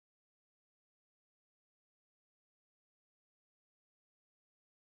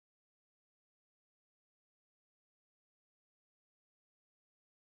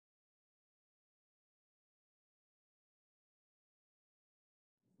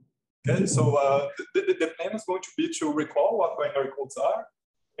Okay, so the plan is going to be to recall what binary codes are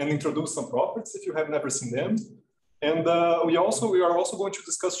and introduce some properties if you have never seen them. And we are also going to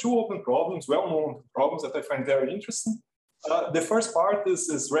discuss two open problems, well-known problems that I find very interesting. The first part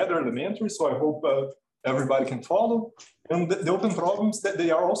is rather elementary, so I hope everybody can follow. And the open problems, that they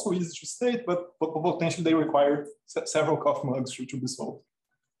are also easy to state, but potentially they require several coffee mugs to be solved.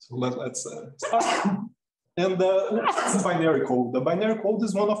 So let's start. And what's a binary code? The binary code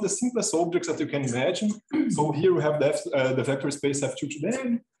is one of the simplest objects that you can imagine. So here we have the vector space F2 to the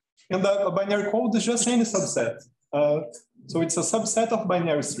n, and a binary code is just any subset. So it's a subset of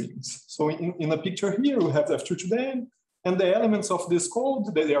binary strings. So in the picture here, we have F2 to the n, and the elements of this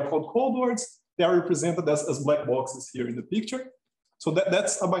code, they are called code words. They are represented as black boxes here in the picture. So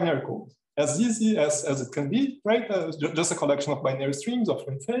that's a binary code. As easy as it can be, right? Just a collection of binary strings of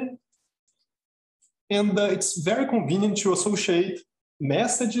length n. And it's very convenient to associate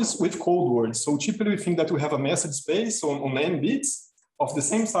messages with code words. So typically we think that we have a message space on n bits of the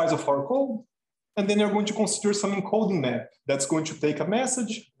same size of our code. And then you're going to consider some encoding map that's going to take a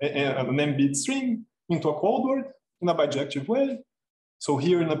message, an n-bit string, into a code word in a bijective way. So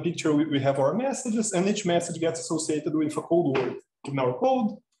here in the picture, we have our messages, and each message gets associated with a code word in our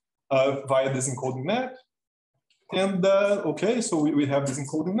code via this encoding map. And okay, so we have this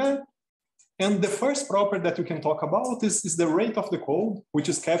encoding map. And the first property that we can talk about is the rate of the code, which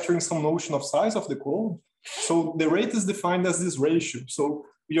is capturing some notion of size of the code. So the rate is defined as this ratio. So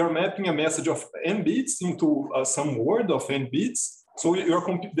we are mapping a message of n bits into some word of n bits. So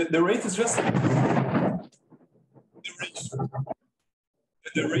the rate is just the ratio.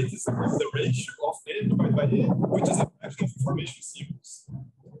 The rate is the ratio of n divided by n, which is a fraction of information symbols.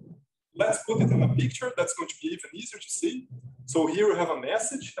 Let's put it in a picture that's going to be even easier to see. So here we have a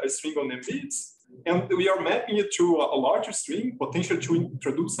message, a string on n bits, and we are mapping it to a larger string, potentially to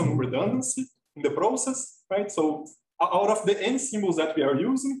introduce some redundancy in the process, right? So out of the n symbols that we are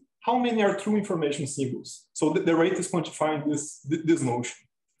using, how many are true information symbols? So the rate is quantifying this notion.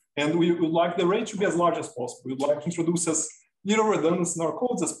 And we would like the rate to be as large as possible. We would like to introduce as little redundancy in our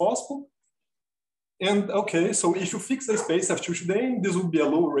codes as possible. And okay, so if you fix the space F2 to the n, this would be a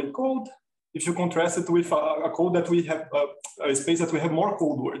lower rate code. If you contrast it with a code that we have, a space that we have more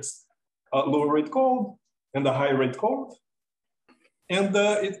code words, a lower rate code and a high rate code. And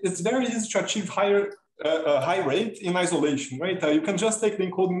it's very easy to achieve high rate in isolation, right? You can just take the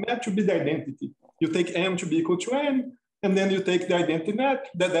encoding map to be the identity. You take m to be equal to n, and then you take the identity map.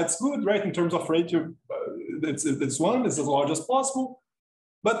 That's good, right? In terms of rate, it's one, it's as large as possible.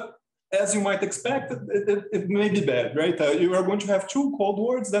 But as you might expect, it may be bad, right? You are going to have two code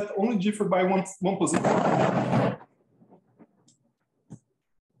words that only differ by one position.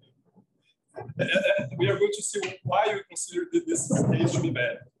 We are going to see why we consider this case to be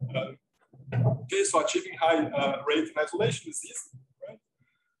bad. Okay, so achieving high rate in isolation is easy, right?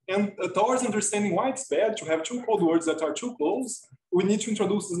 And towards understanding why it's bad to have two code words that are too close, we need to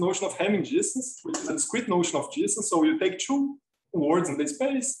introduce this notion of Hamming distance, which is a discrete notion of distance. So you take two words in the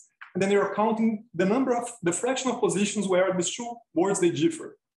space, and then you're counting the fraction of positions where these two words, they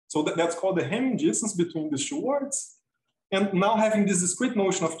differ. So that's called the Hamming distance between these two words. And now having this discrete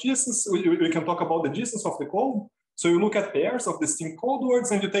notion of distance, we can talk about the distance of the code. So you look at pairs of distinct code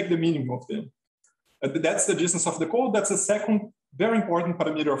words and you take the minimum of them. That's the distance of the code. That's the second very important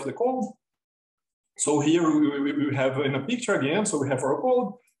parameter of the code. So here we have in a picture again, so we have our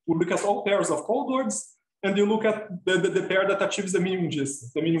code. We look at all pairs of code words, and you look at the pair that achieves the minimum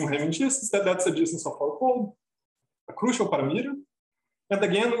distance, the minimum Hamming distance, that's the distance of our code, a crucial parameter. And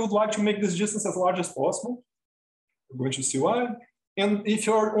again, we would like to make this distance as large as possible. We're going to see why. And if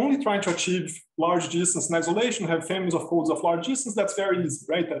you're only trying to achieve large distance in isolation, have families of codes of large distance, that's very easy,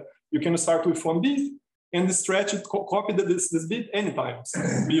 right? You can start with one bit and stretch it, copy this bit anytime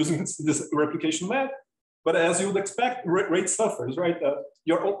using this replication map. But as you would expect, rate suffers, right?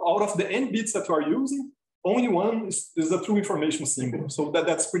 You're out of the n bits that you are using, only one is a true information symbol. So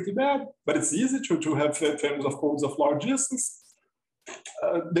that's pretty bad, but it's easy to have families of codes of large distance.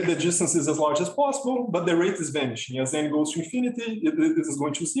 The distance is as large as possible, but the rate is vanishing. As n goes to infinity, this is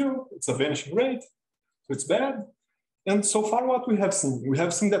going to 0. It's a vanishing rate, so it's bad. And so far what we have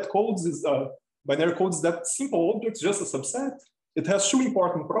seen that codes is binary codes, that simple objects, just a subset. It has two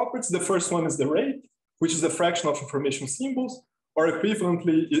important properties. The first one is the rate, which is the fraction of information symbols, or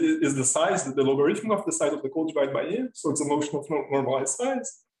equivalently is the size, the logarithm of the size of the code divided by n. So it's a notion of normalized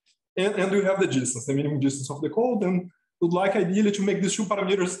size. And we have the distance, the minimum distance of the code. And would like ideally to make these two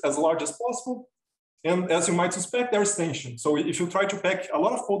parameters as large as possible. And as you might suspect, there's tension. So if you try to pack a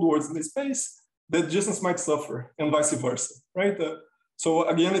lot of code words in the space, the distance might suffer and vice versa, right? So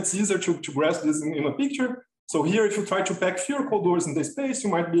again, it's easier to grasp this in a picture. So here, if you try to pack fewer cold words in the space, you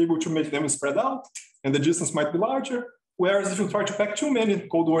might be able to make them spread out, and the distance might be larger. Whereas if you try to pack too many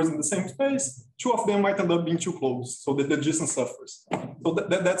cold words in the same space, two of them might end up being too close, so that the distance suffers. So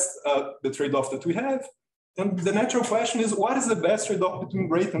that's the trade-off that we have. And the natural question is, what is the best trade-off between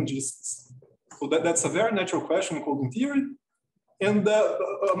rate and distance? So that's a very natural question in coding theory. And the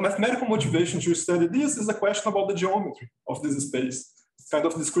mathematical motivation to study this is a question about the geometry of this space. It's kind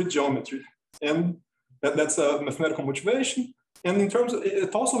of discrete geometry. And that's a mathematical motivation. And in terms of,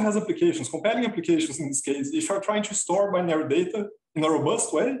 it also has applications, compelling applications in this case. If you're trying to store binary data in a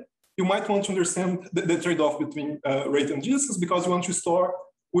robust way, you might want to understand the trade-off between rate and distance, because you want to store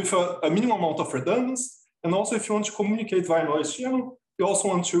with a minimum amount of redundancy. And also, if you want to communicate via noise channel, you also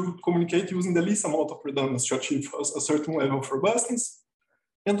want to communicate using the least amount of redundancy to achieve a certain level of robustness.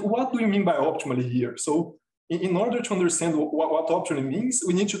 And what do we mean by optimally here? So in order to understand what optimally means,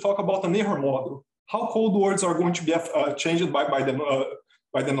 we need to talk about an error model. How cold words are going to be changed by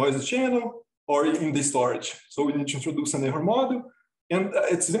the noise channel or in the storage. So we need to introduce an error model. And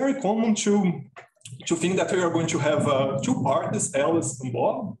it's very common to think that we are going to have two parties, Alice and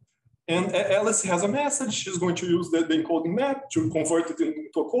Bob. And Alice has a message. She's going to use the encoding map to convert it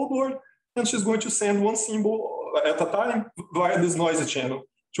into a code word. And she's going to send one symbol at a time via this noisy channel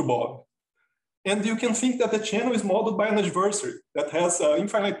to Bob. And you can think that the channel is modeled by an adversary that has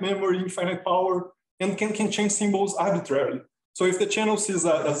infinite memory, infinite power, and can change symbols arbitrarily. So if the channel sees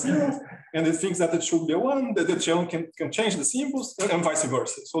a 0 and it thinks that it should be a 1, the channel can change the symbols and vice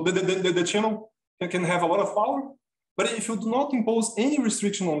versa. So the channel can have a lot of power. But if you do not impose any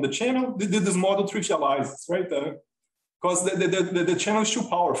restriction on the channel, this model trivializes, right? Because the channel is too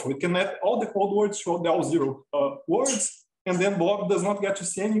powerful. It can add all the code words to all 0 words, and then Bob does not get to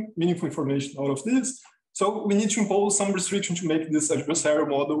see any meaningful information out of this. So we need to impose some restriction to make this adversarial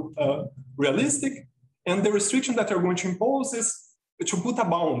model realistic. And the restriction that you're going to impose is to put a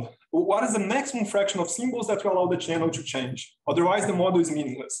bound. What is the maximum fraction of symbols that will allow the channel to change? Otherwise, the model is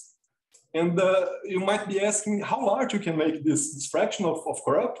meaningless. And you might be asking how large you can make this fraction of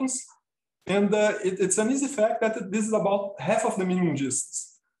corruptance. And it's an easy fact that this is about half of the minimum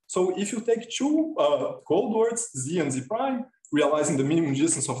distance. So if you take two code words, Z and Z prime, realizing the minimum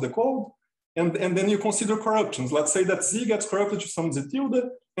distance of the code, and then you consider corruptions. Let's say that Z gets corrupted to some Z tilde,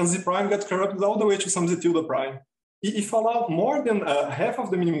 and Z prime gets corrupted all the way to some Z tilde prime. If you allow more than half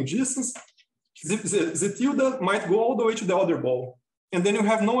of the minimum distance, Z tilde might go all the way to the other ball. And then you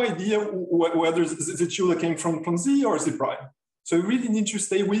have no idea whether Z tilde came from Z or Z prime. So you really need to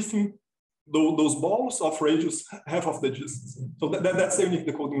stay within those balls of radius half of the distance. So that's the unique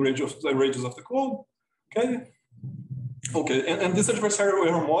decoding radius of the code. Okay, and this adversarial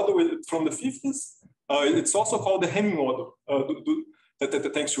error model from the 50s, it's also called the Hamming model.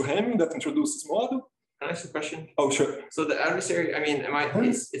 Thanks to Hamming that introduced this model. Can I ask a question? Oh, sure. So the adversary, I mean,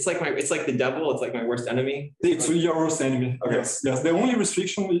 it's like the devil, it's like my worst enemy. It's your worst enemy. Okay. Yes. The only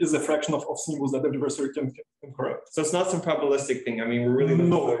restriction is a fraction of symbols that the adversary can corrupt. So it's not some probabilistic thing. I mean, we're really looking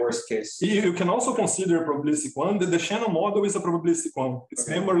for the worst case. You can also consider a probabilistic one. The Shannon model is a probabilistic one. It's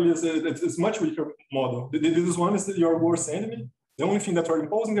memoryless. It's much weaker model. This one is your worst enemy. The only thing that we're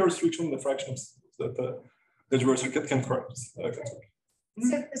imposing the restriction on the fractions that the adversary can corrupt.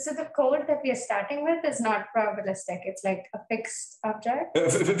 So the code that we are starting with is not probabilistic. It's like a fixed object.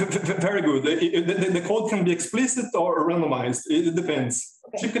 Very good. The code can be explicit or randomized. It depends.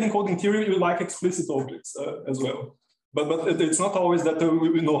 Okay. Typically in coding theory, we like explicit objects as well. But it's not always that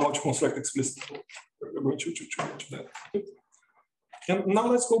we know how to construct explicit code. We're going to that. And now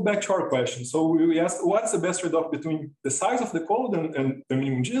let's go back to our question. So we asked, what's the best trade-off between the size of the code and the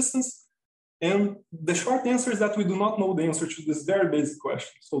minimum distance? And the short answer is that we do not know the answer to this very basic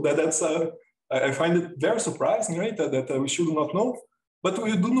question. So that's I find it very surprising, right? That we should not know, but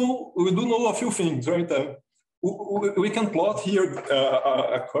we do know a few things, right? We can plot here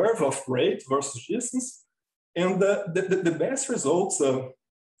a curve of rate versus distance, and the best results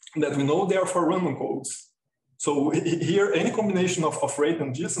that we know they are for random codes. So here, any combination of rate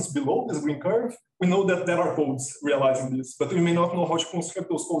and distance below this green curve, we know that there are codes realizing this, but we may not know how to construct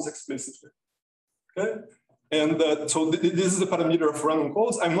those codes explicitly. Okay, and so this is a parameter of random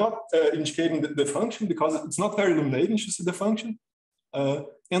codes. I'm not indicating the function because it's not very illuminating to see the function.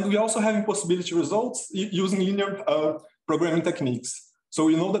 And we also have impossibility results using linear programming techniques. So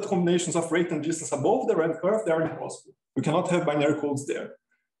we know that combinations of rate and distance above the red curve, they are impossible. We cannot have binary codes there.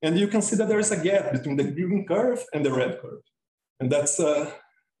 And you can see that there is a gap between the green curve and the red curve. And that's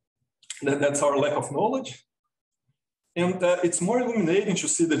our lack of knowledge. And it's more illuminating to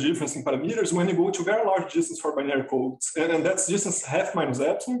see the difference in parameters when you go to very large distance for binary codes. And that's distance half minus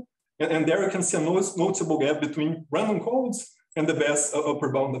epsilon. And there you can see a noticeable gap between random codes and the best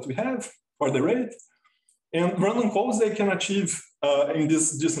upper bound that we have for the rate. And random codes, they can achieve in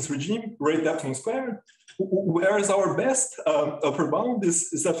this distance regime, rate epsilon squared, whereas our best upper bound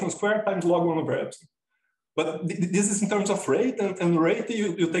is epsilon squared times log 1 over epsilon. But this is in terms of rate, and rate,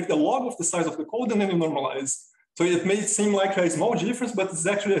 you take the log of the size of the code and then you normalize. So it may seem like a small difference, but it's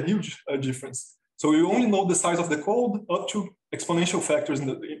actually a huge difference. So you only know the size of the code up to exponential factors in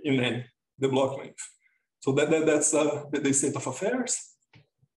n, the block length. So that's the state of affairs.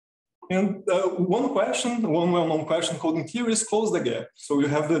 And one well-known question coding theory is close the gap. So you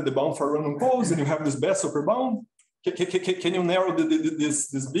have the bound for random codes and you have this best upper bound. Can you narrow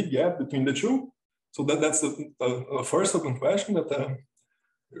this big gap between the two? So that's the first open question that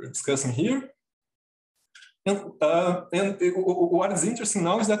we're discussing here. And what is interesting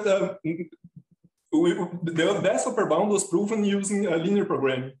now is that the best upper bound was proven using linear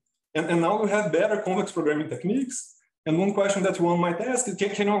programming. And now we have better convex programming techniques. And one question that one might ask is, can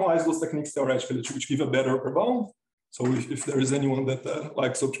you analyze those techniques theoretically to give a better upper bound? So if there is anyone that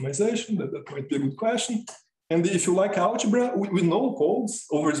likes optimization, that might be a good question. And if you like algebra, we know codes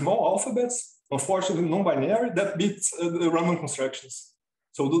over small alphabets, unfortunately non-binary, that beats the random constructions.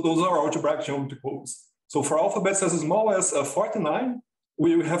 So those are algebraic geometry codes. So for alphabets as small as 49,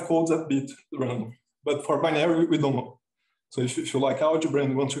 we have codes that beat random. But for binary, we don't know. So if you like algebra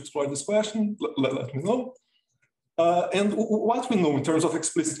and want to explore this question, let me know. And what we know in terms of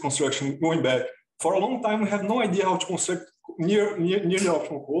explicit construction, going back, for a long time, we have no idea how to construct nearly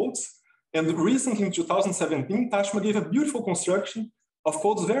optimal codes. And recently in 2017, Tashma gave a beautiful construction of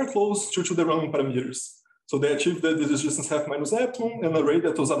codes very close to the random parameters. So they achieved the distance half minus epsilon and a rate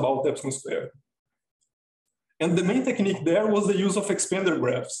that was about epsilon squared. And the main technique there was the use of expander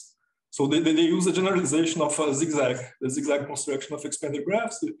graphs. So they use a generalization of zigzag, the zigzag construction of expander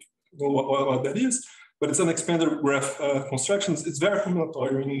graphs, if you know what that is. But it's an expander graph construction. It's very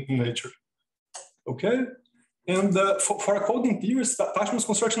combinatorial in nature. Okay? And for a coding theorist, Tashma's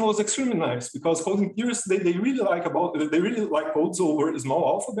construction was extremely nice because coding theorists, they really like codes over small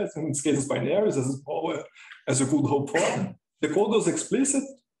alphabets, in this case it's binaries as you could hope for. The code was explicit,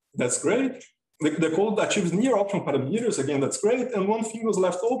 that's great. The code achieves near optimal parameters, again, that's great. And one thing was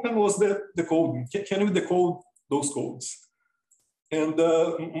left open was the coding. Can we decode those codes? And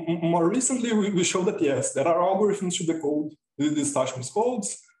more recently, we showed that yes, there are algorithms to decode these Tashma's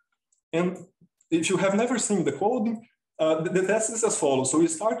codes. And if you have never seen the coding, the test is as follows. So we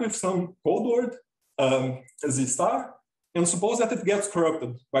start with some code word, Z star, and suppose that it gets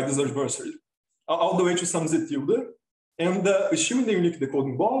corrupted by this adversary, all the way to some Z tilde, and assuming the unique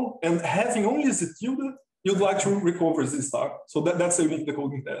decoding ball, and having only Z tilde, you'd like to recover Z star. So that's a unique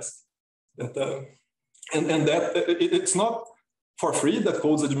decoding test. It's not for free that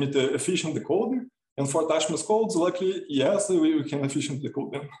codes admit efficient decoding, and for Tashma's codes, luckily, yes, we can efficiently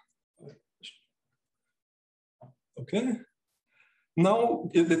decode them. Okay. Now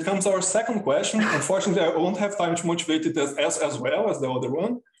it comes our second question. Unfortunately, I won't have time to motivate it as well as the other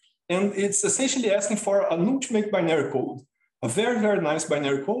one. And it's essentially asking for an ultimate binary code, a very, very nice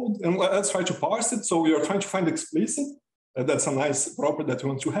binary code. And let's try to parse it. So we are trying to find explicit. That's a nice property that we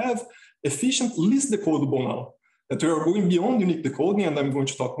want to have. Efficient, least decodable now. That we are going beyond unique decoding, and I'm going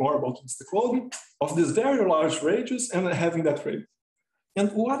to talk more about this decoding, of this very large radius and having that rate. And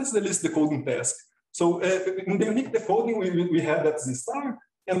what is the least decoding task? So in the unique decoding, we have that Z star,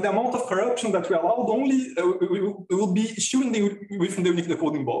 and the amount of corruption that we allowed only will be issuing within the unique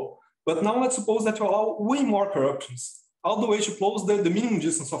decoding ball. But now let's suppose that you allow way more corruptions, all the way to close the minimum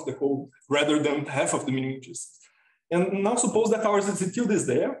distance of the code, rather than half of the minimum distance. And now suppose that our Z tilde is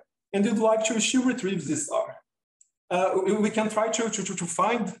there, and you'd like to still retrieve Z star. We can try to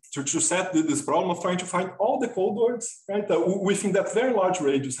set this problem of trying to find all the code words, right, within that very large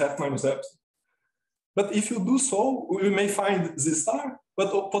radius, half minus epsilon. But if you do so, we may find Z star,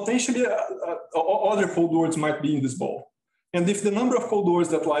 but potentially other code words might be in this ball. And if the number of code words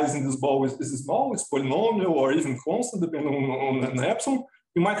that lies in this ball is small, it's polynomial or even constant, depending on an epsilon,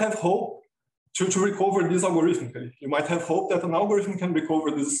 you might have hope to recover this algorithmically. You might have hope that an algorithm can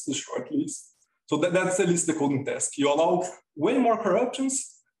recover this short list. So that's the least decoding task. You allow way more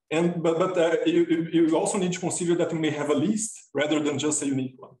corruptions, but you also need to consider that you may have a list rather than just a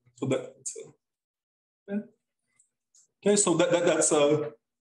unique one. So that's okay. So that's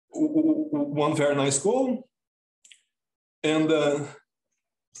one very nice goal. And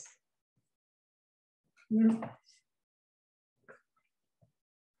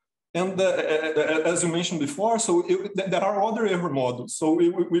And as you mentioned before, so there are other error models. So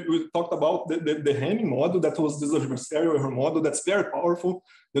we talked about the Hamming model that was this adversarial error model that's very powerful.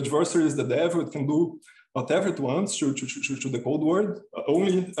 The adversary is the devil. It can do whatever it wants to the code word,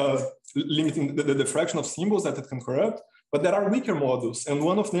 only limiting the fraction of symbols that it can corrupt. But there are weaker models, and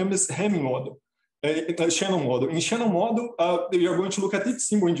one of them is Hamming model, a Shannon model. In Shannon model, we are going to look at each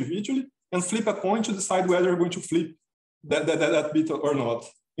symbol individually and flip a coin to decide whether you're going to flip that bit or not.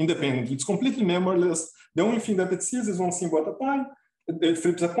 Independent. It's completely memoryless. The only thing that it sees is one symbol at a time. It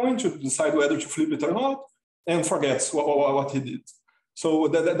flips a coin to decide whether to flip it or not, and forgets what he did. So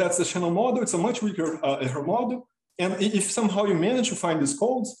that's the Shannon model. It's a much weaker error model. And if somehow you manage to find these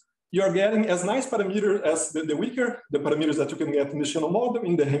codes, you are getting as nice parameters as the weaker, the parameters that you can get in the Shannon model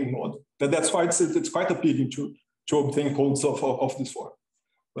in the Hamming model. That's why it's quite appealing to obtain codes of this form.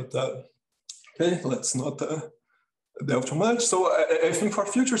 But okay, let's not delve too much. So I think for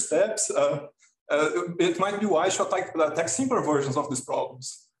future steps, it might be wise to attack simpler versions of these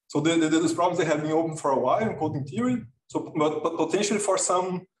problems. So these problems, they have been open for a while in coding theory. So, but potentially for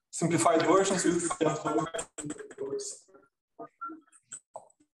some simplified versions, you can follow.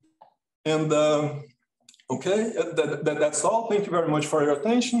 And okay, that's all. Thank you very much for your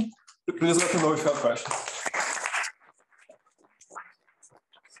attention. Please let me know if you have questions.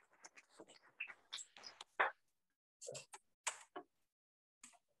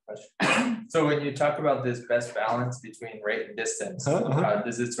 So when you talk about this best balance between rate and distance,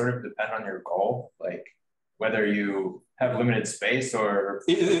 does it sort of depend on your goal? Like whether you have limited space or?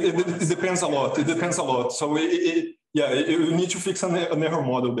 It depends a lot. It depends a lot. So yeah, you need to fix an error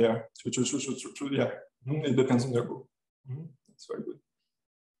model there. Yeah, it depends on their goal. That's very good.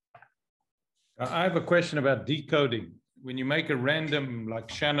 I have a question about decoding. When you make a random, like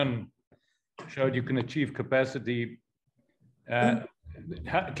Shannon showed, you can achieve capacity.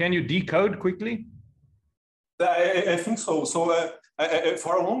 Can you decode quickly? I think so. So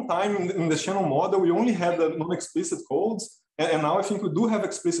for a long time in the Shannon model, we only had non-explicit codes. And now I think we do have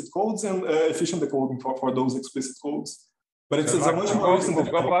explicit codes and efficient decoding for those explicit codes. But it's a much more recent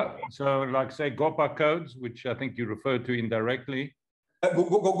development. So like say GOPA codes, which I think you referred to indirectly.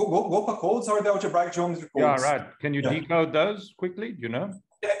 GOPA codes are the algebraic geometry codes. Yeah, right. Can you decode those quickly? You know?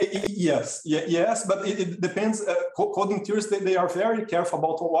 Yes, but it depends. Coding theorists, they are very careful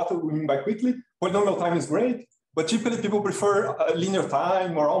about what we mean by quickly. Polynomial time is great, but typically people prefer linear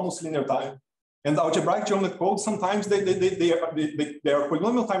time or almost linear time. And algebraic geometry codes, sometimes they are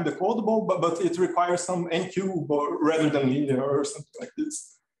polynomial time decodable, but it requires some n-cube rather than linear or something like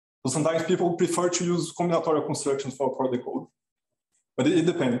this. So sometimes people prefer to use combinatorial constructions for the code. But it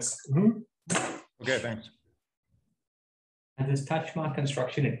depends. Okay, thanks. And this touch mark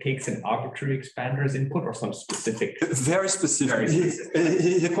construction, it takes an arbitrary expander as input or some specific? Very specific.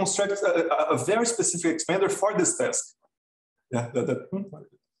 He constructs a very specific expander for this task. Yeah.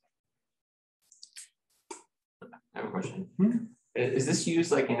 I have a question. Is this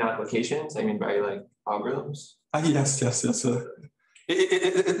used like in applications? I mean, by like algorithms? Yes.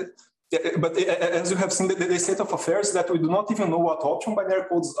 But as you have seen, the state of affairs that we do not even know what optional binary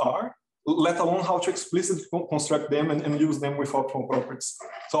codes are, let alone how to explicitly construct them and use them with optional properties.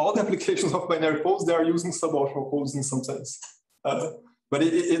 So all the applications of binary codes, they are using sub-optional codes in some sense. But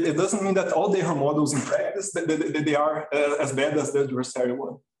it doesn't mean that all the error models in practice, they are as bad as the adversarial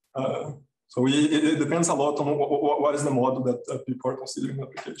one. So it depends a lot on what is the model that people are considering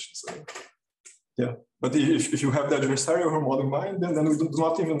applications. Yeah, but if you have the adversarial error model in mind, then we do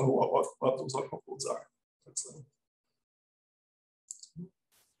not even know what those optional codes are.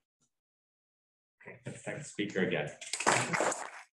 Okay, let's thank the speaker again.